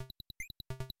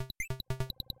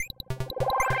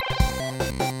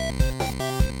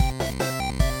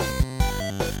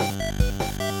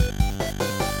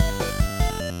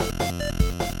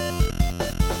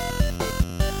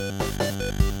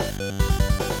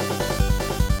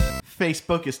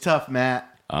Facebook is tough,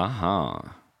 Matt. Uh-huh.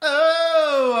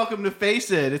 Oh, welcome to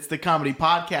Face It. It's the comedy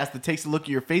podcast that takes a look at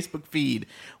your Facebook feed.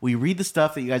 We read the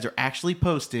stuff that you guys are actually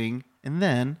posting, and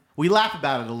then we laugh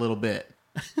about it a little bit.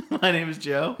 My name is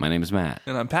Joe. My name is Matt.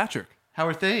 And I'm Patrick. How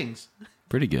are things?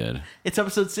 Pretty good. It's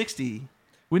episode 60.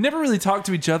 We never really talk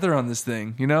to each other on this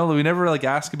thing, you know? We never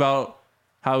ask about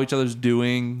how each other's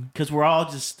doing. Because we're all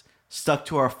just stuck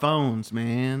to our phones,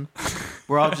 man.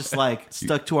 We're all just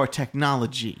stuck to our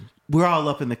technology. We're all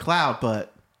up in the cloud,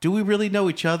 but do we really know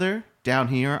each other down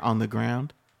here on the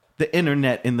ground? The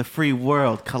internet and the free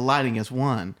world colliding as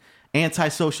one.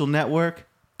 Antisocial network?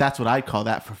 That's what I'd call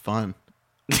that for fun.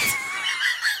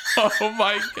 Oh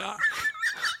my God.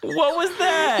 What was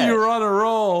that? You're on a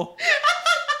roll.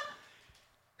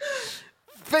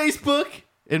 Facebook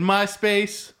and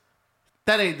MySpace,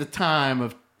 that ain't the time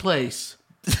of place.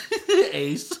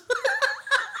 Ace.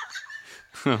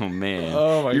 Oh, man.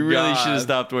 Oh, my You really God. should have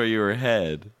stopped where you were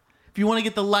head. If you want to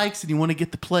get the likes and you want to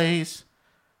get the plays,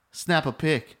 snap a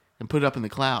pic and put it up in the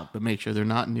cloud, but make sure they're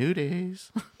not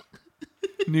nudies.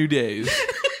 New days.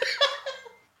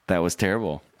 That was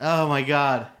terrible. Oh my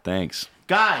God. Thanks.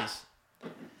 Guys,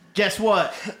 guess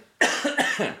what?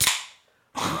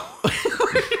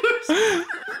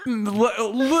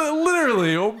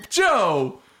 Literally,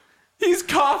 Joe, he's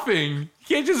coughing.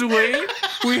 You can't just wait.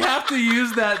 We have to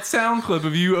use that sound clip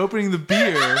of you opening the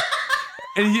beer.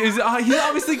 And he's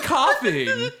obviously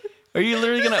coughing. Are you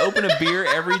literally going to open a beer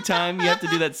every time you have to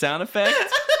do that sound effect?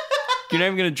 You're not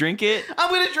even going to drink it? I'm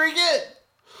going to drink it.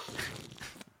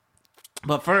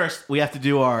 But first, we have to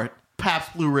do our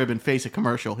Pabst Blue Ribbon Face It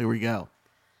commercial. Here we go.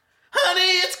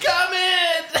 Honey, it's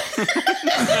coming!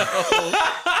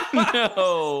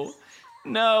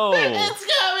 No. It's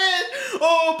coming!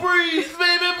 Oh, breathe,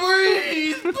 baby,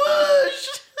 breathe! Push!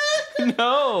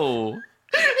 No.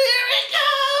 Here it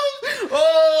comes!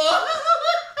 Oh!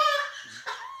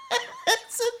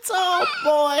 It's a tall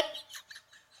boy.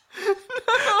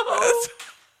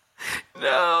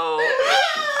 No.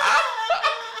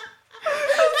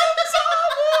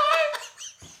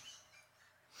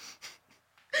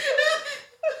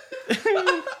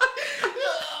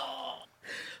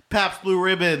 Pabst Blue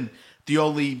Ribbon, the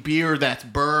only beer that's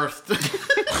birthed.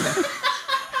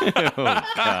 Oh,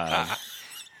 God.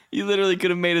 You literally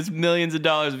could have made us millions of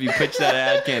dollars if you pitched that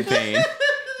ad campaign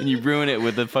and you ruin it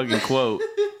with a fucking quote.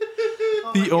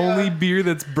 The only beer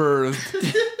that's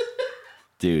birthed.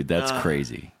 Dude, that's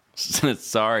crazy.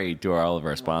 Sorry to all of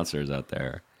our sponsors out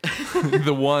there.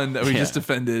 The one that we just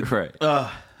offended. Right.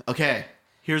 Okay,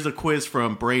 here's a quiz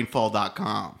from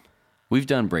brainfall.com. We've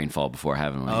done Brainfall before,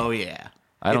 haven't we? Oh, yeah.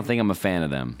 I don't think I'm a fan of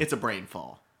them. It's a brain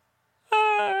fall.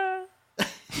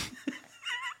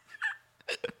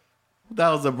 That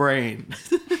was a brain.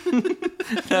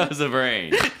 That was a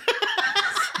brain.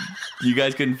 You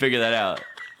guys couldn't figure that out.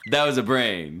 That was a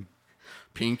brain.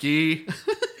 Pinky.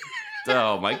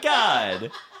 Oh, my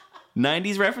God.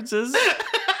 90s references?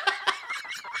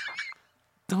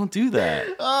 Don't do that.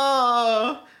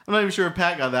 Oh, I'm not even sure if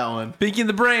Pat got that one. Pinky in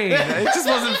the brain. It just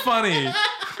wasn't funny.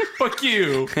 Fuck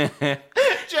you.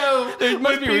 Joe, There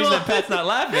must be a reason that Pat's not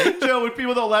laughing. Joe, when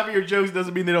people don't laugh at your jokes,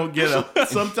 doesn't mean they don't get them.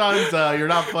 Sometimes you're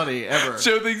not funny, ever.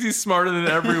 Joe thinks he's smarter than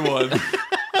everyone.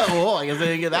 Oh, I guess I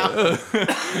didn't get that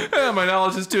one. Yeah, my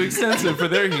knowledge is too extensive for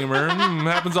their humor.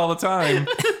 Happens all the time.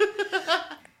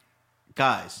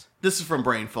 Guys, this is from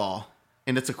Brainfall,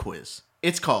 and it's a quiz.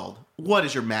 It's called, What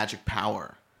is Your Magic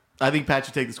Power? I think Pat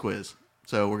should take this quiz.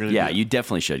 So we're going to Yeah, you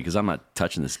definitely should, because I'm not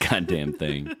touching this goddamn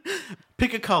thing.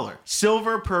 Pick a color.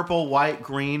 Silver, purple, white,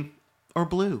 green, or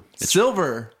blue.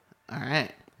 Silver. All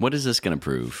right. What is this going to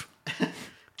prove?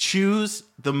 Choose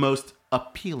the most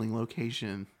appealing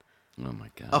location. Oh,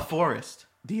 my God. A forest,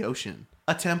 the ocean,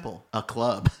 a temple, a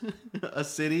club, a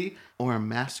city, or a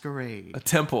masquerade. A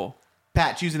temple.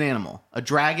 Pat, choose an animal. A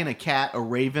dragon, a cat, a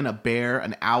raven, a bear,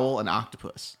 an owl, an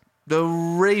octopus. The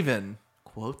raven.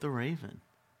 Quote the raven.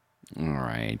 All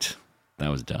right. That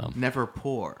was dumb. Never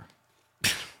pour.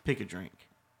 Pick a drink.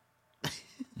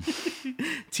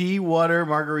 Tea, water,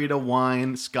 margarita,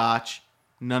 wine, scotch,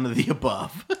 none of the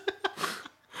above.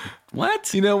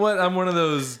 What? You know what? I'm one of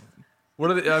those.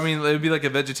 What are they? I mean, it would be like a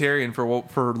vegetarian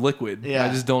for liquid. Yeah. I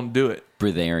just don't do it.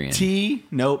 Breatharian. Tea,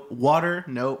 nope. Water,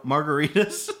 nope.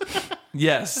 Margaritas.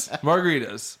 Yes,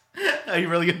 margaritas. Are you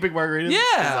really gonna pick margaritas? Yeah,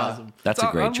 That's awesome. That's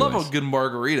a great I love choice. a good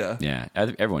margarita. Yeah,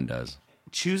 everyone does.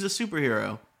 Choose a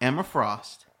superhero. Emma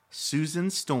Frost,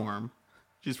 Susan Storm.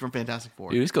 She's from Fantastic Four.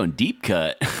 Dude, it's going deep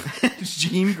cut.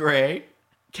 Jean Grey,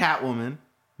 Catwoman,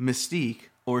 Mystique,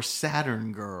 or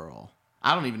Saturn Girl.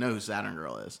 I don't even know who Saturn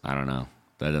Girl is. I don't know.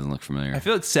 That doesn't look familiar. I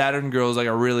feel like Saturn Girl is like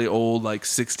a really old, like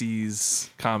 60s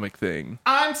comic thing.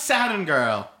 I'm Saturn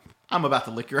Girl. I'm about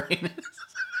to lick your anus.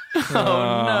 Oh,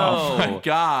 no. My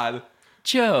God.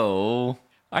 Joe,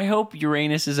 I hope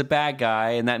Uranus is a bad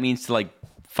guy, and that means to, like,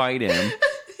 fight him.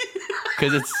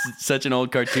 Because it's such an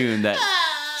old cartoon that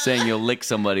saying you'll lick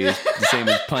somebody is the same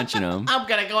as punching them. I'm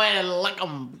gonna go ahead and lick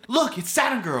him. Look, it's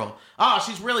Saturn Girl. Oh,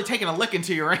 she's really taking a lick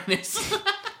into Uranus.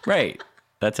 Right.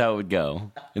 That's how it would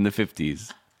go in the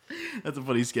 50s. That's a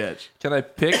funny sketch. Can I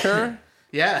pick her?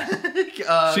 Yeah. She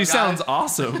guys, sounds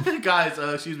awesome. Guys,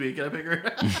 excuse me, can I pick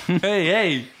her?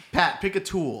 Hey. Pat, pick a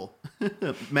tool.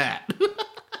 Matt.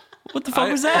 What the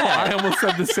fuck was that? I almost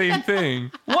said the same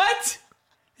thing. What?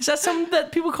 Is that something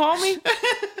that people call me?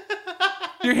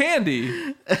 You're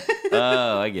handy.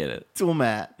 Oh, I get it. Tool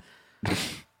Matt.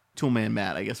 Toolman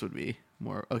Matt, I guess would be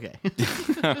more okay.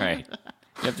 All right.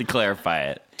 You have to clarify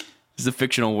it. This is a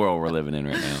fictional world we're living in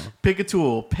right now. Pick a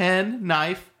tool. Pen,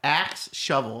 knife, axe,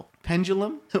 shovel,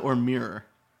 pendulum, or mirror.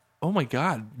 Oh my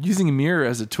God. Using a mirror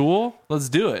as a tool? Let's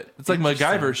do it. It's like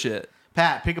MacGyver shit.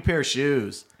 Pat, pick a pair of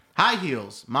shoes. High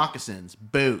heels, moccasins,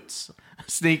 boots,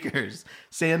 sneakers,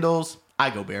 sandals. I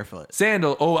go barefoot.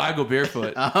 Sandal. Oh, I go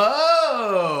barefoot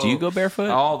Oh! Do you go barefoot?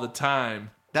 all the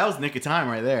time. That was nick of time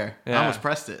right there. I Yeah. almost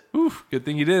pressed it. Oof, good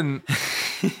thing you didn't.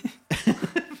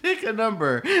 Pick a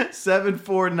number. 7,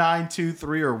 4, 9, 2,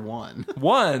 3, or 1.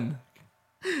 1.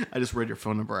 I just read your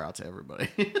phone number out to everybody.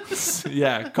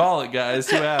 Yeah, call it, guys.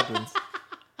 See what happens.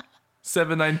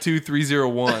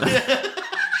 792-301.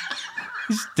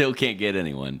 Still can't get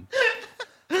anyone.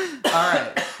 All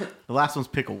right. The last one's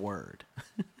pick a word.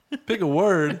 Pick a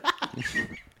word.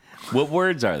 What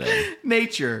words are they?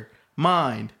 Nature,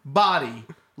 mind, body,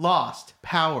 lost,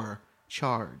 power,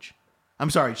 charge. I'm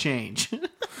sorry, change.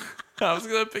 I was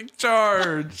going to pick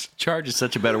charge. Charge is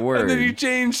such a better word. And then you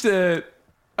changed it.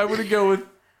 I would go with,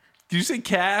 did you say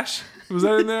cash? Was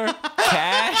that in there?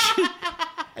 Cash?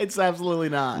 It's absolutely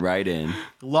not. Right in.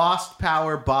 Lost,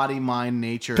 power, body, mind,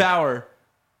 nature, Power.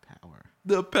 power.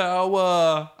 The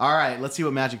power. All right, let's see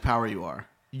what magic power you are.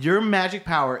 Your magic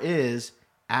power is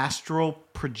astral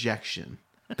projection.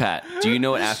 Pat, do you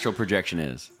know what astral projection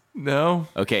is? No.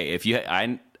 Okay, if you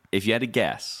had to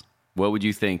guess, what would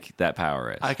you think that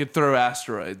power is? I could throw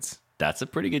asteroids. That's a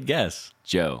pretty good guess.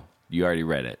 Joe, you already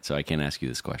read it, so I can't ask you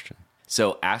this question.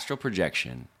 So astral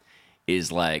projection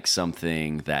is like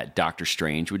something that Doctor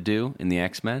Strange would do in the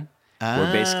X-Men,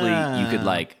 where basically you could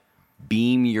like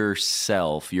beam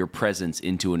yourself, your presence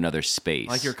into another space.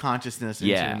 Like your consciousness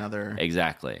into another...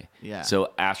 Exactly. Yeah.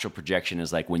 So astral projection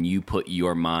is like when you put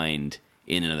your mind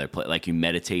in another place, like you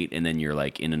meditate and then you're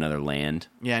like in another land.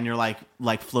 Yeah, and you're like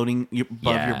floating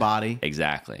above your body.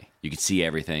 Exactly. You can see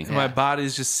everything. My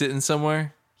body's just sitting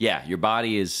somewhere. Yeah, your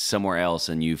body is somewhere else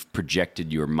and you've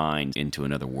projected your mind into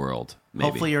another world. Maybe.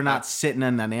 Hopefully you're not sitting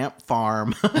in an ant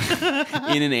farm.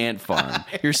 In an ant farm.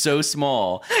 You're so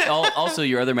small. Also,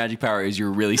 your other magic power is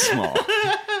you're really small.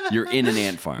 You're in an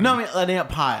ant farm. No, I mean an ant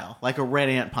pile, like a red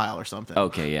ant pile or something.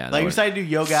 Okay, yeah. Like you decided to do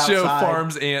yoga outside. Joe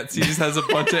farms ants. He just has a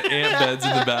bunch of ant beds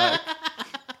in the back.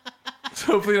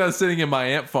 So hopefully not sitting in my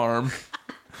ant farm.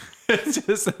 It's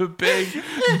just a big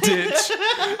ditch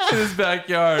in his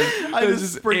backyard. I There's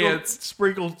just just ants,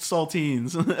 sprinkled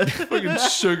saltines. fucking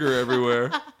sugar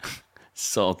everywhere.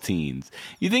 Saltines.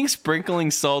 You think sprinkling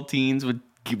saltines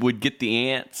would get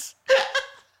the ants?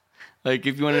 Like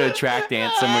if you wanted to attract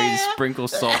ants somewhere, you just sprinkle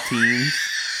saltines.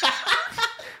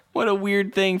 What a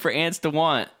weird thing for ants to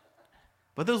want.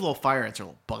 But those little fire ants are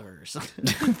little buggers.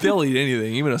 They'll eat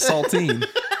anything, even a saltine.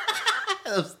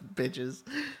 Those bitches.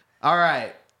 All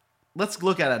right. Let's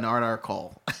look at an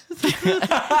article.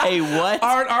 Hey, what?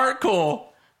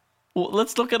 Article. Well,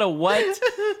 let's look at a what?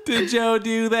 Did Joe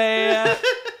do that?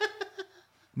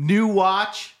 New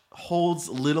watch holds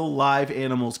little live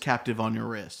animals captive on your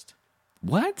wrist.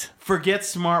 What? Forget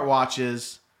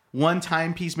smartwatches. One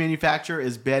timepiece manufacturer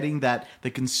is betting that the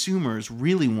consumers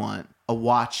really want a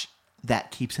watch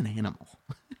that keeps an animal.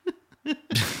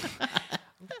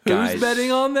 Guys. Who's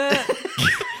betting on that?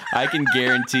 I can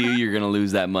guarantee you're going to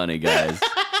lose that money, guys.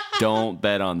 Don't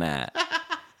bet on that.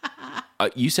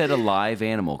 You said a live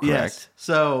animal, correct? Yes.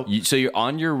 So So you're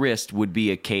on your wrist would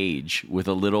be a cage with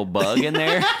a little bug in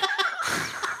there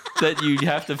that you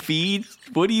have to feed?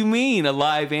 What do you mean, a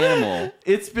live animal?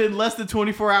 it's been less than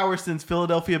 24 hours since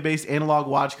Philadelphia-based Analog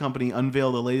Watch Company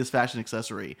unveiled the latest fashion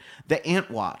accessory, the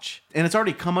Ant Watch. And it's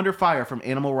already come under fire from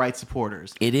animal rights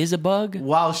supporters. It is a bug?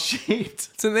 While shaped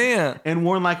It's an ant. and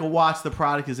worn like a watch, the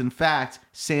product is in fact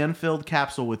sand-filled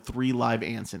capsule with 3 live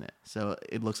ants in it. So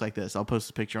it looks like this. I'll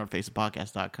post a picture on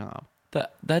facepodcast.com.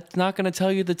 That's not going to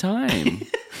tell you the time.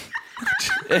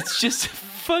 It's just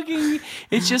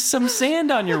It's just some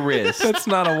sand on your wrist. That's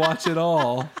not a watch at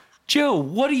all. Joe,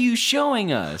 what are you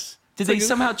showing us? Did they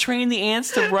somehow train the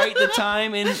ants to write the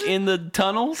time in the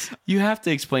tunnels? You have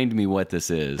to explain to me what this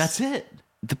is. That's it.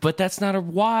 But that's not a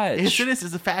watch. Yes, it is.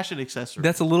 It's a fashion accessory.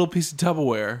 That's a little piece of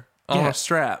Tupperware on a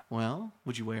strap. Well,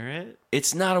 would you wear it?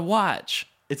 It's not a watch.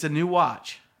 It's a new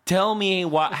watch. Tell me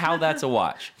how that's a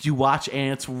watch. You watch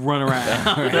ants run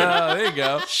around. There you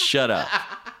go. Shut up.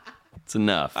 It's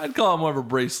enough. I'd call it more of a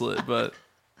bracelet, but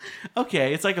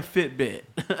Okay, it's like a Fitbit.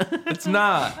 it's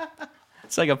not.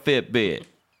 It's like a Fitbit.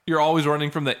 You're always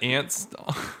running from the ants.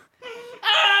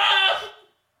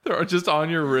 They're just on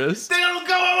your wrist. They don't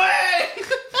go away.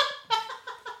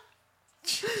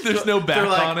 There's no back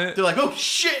on it. They're like, oh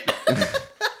shit.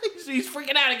 He's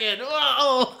freaking out again.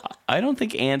 Whoa. I don't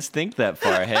think ants think that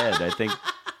far ahead. I think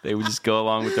they would just go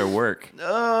along with their work.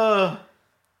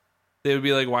 They would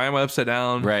be like, why am I upside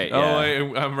down? Right, Oh, yeah.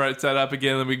 wait, I'm right side up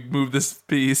again. Let me move this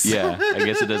piece. Yeah, I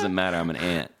guess it doesn't matter. I'm an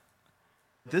ant.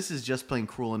 This is just plain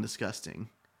cruel and disgusting.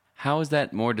 How is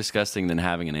that more disgusting than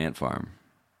having an ant farm?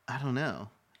 I don't know.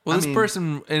 Well, I this mean,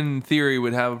 person, in theory,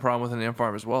 would have a problem with an ant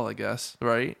farm as well, I guess.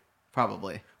 Right?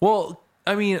 probably. Well,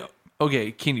 I mean,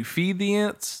 okay, can you feed the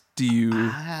ants? Do you...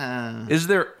 Ah. Is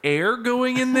there air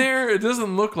going in there? It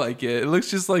doesn't look like it. It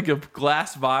looks just like a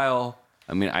glass vial.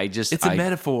 I mean, It's a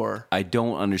metaphor. I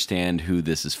don't understand who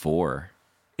this is for.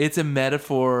 It's a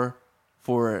metaphor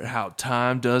for how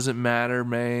time doesn't matter,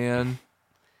 man.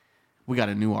 We got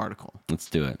a new article. Let's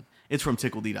do it. It's from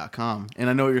TickleD.com, and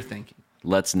I know what you're thinking.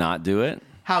 Let's not do it.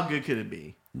 How good could it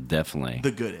be? Definitely.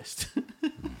 The goodest.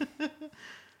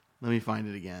 Let me find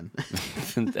it again.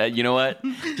 You know what?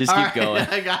 Just All keep right, going.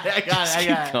 I got it. Just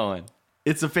keep going.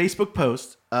 It's a Facebook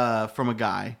post from a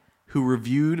guy who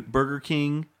reviewed Burger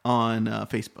King on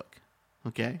Facebook.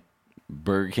 Okay?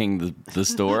 Burger King, the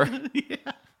store.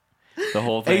 The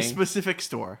whole thing. A specific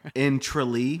store in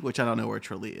Tralee, which I don't know where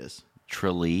Tralee is.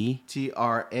 Tralee.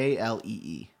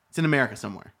 Tralee. It's in America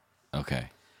somewhere. Okay.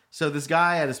 So this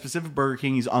guy at a specific Burger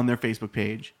King, he's on their Facebook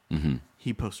page. Mm-hmm.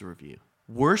 He posts a review.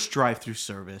 Worst drive-through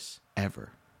service ever.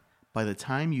 By the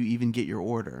time you even get your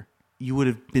order, you would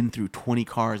have been through 20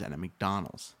 cars at a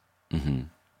McDonald's. Mm-hmm.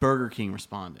 Burger King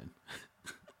responded.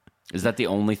 Is that the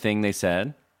only thing they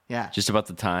said? Yeah. Just about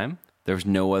the time? There was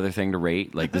no other thing to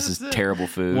rate? Like, this is terrible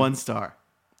food? 1 star.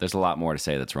 There's a lot more to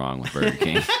say that's wrong with Burger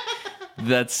King.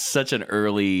 That's such an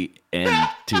early end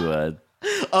to a...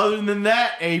 Other than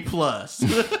that, A+.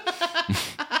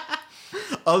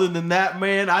 Other than that,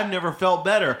 man, I've never felt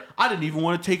better. I didn't even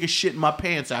want to take a shit in my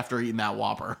pants after eating that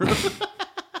Whopper.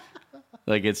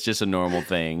 Like, it's just a normal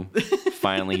thing.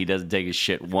 Finally, he doesn't take his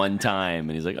shit one time,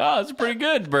 and he's like, oh, it's pretty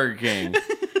good, Burger King.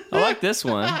 I like this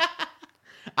one.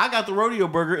 I got the rodeo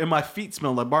burger and my feet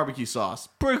smell like barbecue sauce.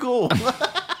 Pretty cool.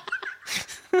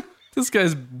 This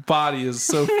guy's body is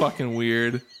so fucking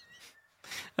weird.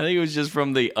 I think it was just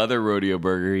from the other rodeo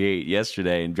burger he ate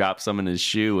yesterday and dropped some in his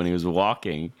shoe when he was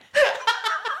walking.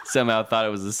 Somehow thought it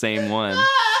was the same one. Oh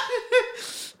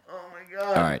my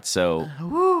God. All right, so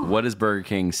what does Burger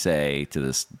King say to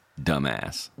this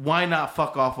dumbass? Why not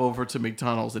fuck off over to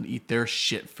McDonald's and eat their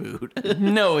shit food?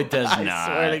 No, it does I not.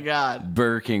 swear to God.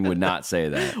 Burger King would not say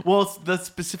that. Well, it's the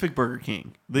specific Burger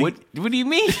King. What do you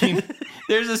mean?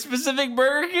 There's a specific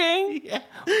Burger King? Yeah.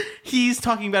 He's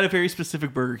talking about a very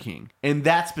specific Burger King. And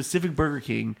that specific Burger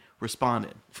King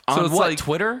responded On it's what, like-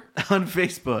 Twitter? on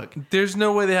Facebook. There's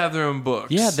no way they have their own books.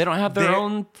 Yeah, they don't have their They're-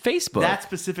 own Facebook. That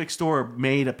specific store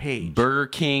made a page. Burger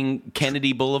King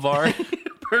Kennedy Boulevard?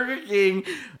 Burger King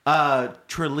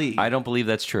Tralee. I don't believe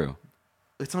that's true.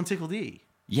 It's on Tickle D.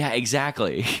 Yeah,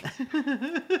 exactly.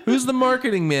 Who's the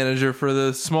marketing manager for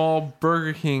the small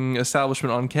Burger King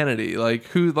establishment on Kennedy? Like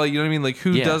who? Like you know what I mean? Like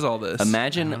who Yeah. does all this?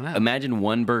 Imagine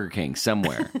one Burger King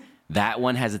somewhere. That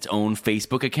one has its own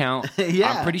Facebook account.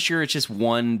 Yeah. I'm pretty sure it's just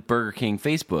one Burger King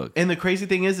Facebook. And the crazy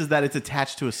thing is that it's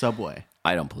attached to a Subway.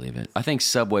 I don't believe it. I think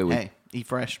Subway would. Hey, eat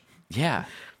fresh. Yeah,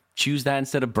 choose that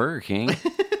instead of Burger King.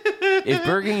 If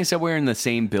Burger King and Subway are in the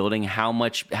same building, how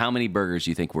many burgers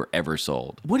do you think were ever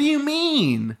sold? What do you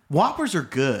mean? Whoppers are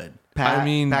good. Pat, I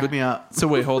mean, back but- me up. So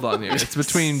wait, hold on here. It's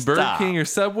between Burger Stop. King or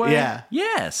Subway. Yeah.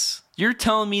 Yes. You're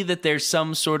telling me that there's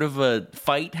some sort of a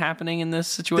fight happening in this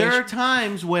situation? There are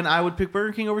times when I would pick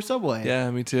Burger King over Subway.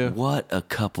 Yeah, me too. What a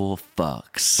couple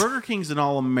fucks. Burger King's an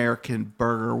all-American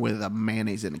burger with a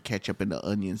mayonnaise and a ketchup and the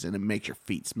onions, and it makes your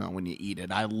feet smell when you eat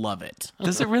it. I love it.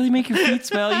 Does it really make your feet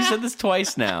smell? You said this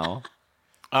twice now.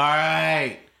 All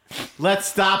right. Let's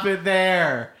stop it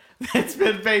there. That's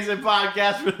been Payson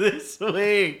Podcast for this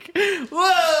week.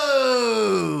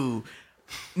 Whoa!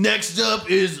 Next up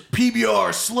is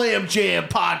PBR Slam Jam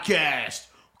Podcast.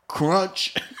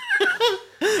 crunch.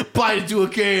 Bite into a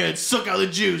can, suck out the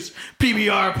juice.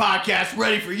 PBR podcast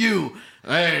ready for you.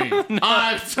 Hey,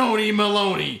 I'm Tony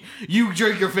Maloney. You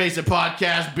drink your face at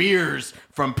podcast beers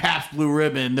from Pabst Blue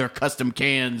Ribbon. They're custom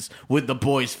cans with the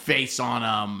boy's face on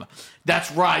them.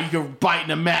 That's right. You can bite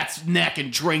into Matt's neck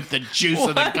and drink the juice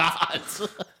of the gods.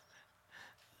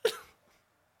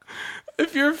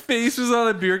 If your face was on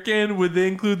a beer can, would they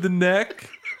include the neck?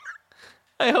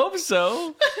 I hope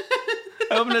so.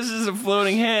 I hope this is a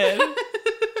floating head.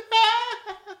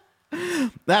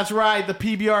 That's right. The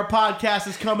PBR podcast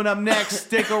is coming up next.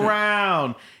 Stick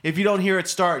around. If you don't hear it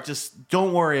start, just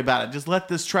don't worry about it. Just let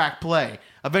this track play.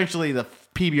 Eventually, the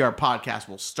PBR podcast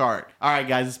will start. All right,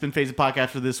 guys, it's been Face It Podcast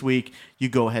for this week. You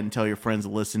go ahead and tell your friends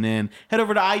to listen in. Head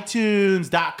over to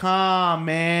iTunes.com,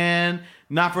 man.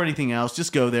 Not for anything else.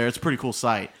 Just go there. It's a pretty cool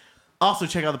site. Also,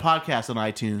 check out the podcast on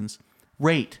iTunes.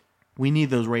 Rate. We need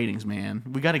those ratings, man.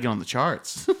 We got to get on the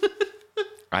charts.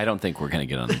 I don't think we're going to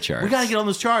get on the charts. We got to get on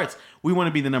those charts. We want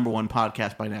to be the #1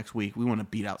 podcast by next week. We want to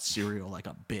beat out Serial like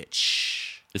a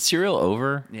bitch. Is Serial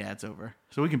over? Yeah, it's over.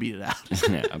 So we can beat it out.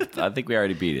 Yeah, I think we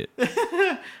already beat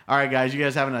it. All right, guys. You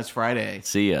guys have a nice Friday.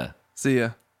 See ya. See ya.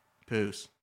 Peace.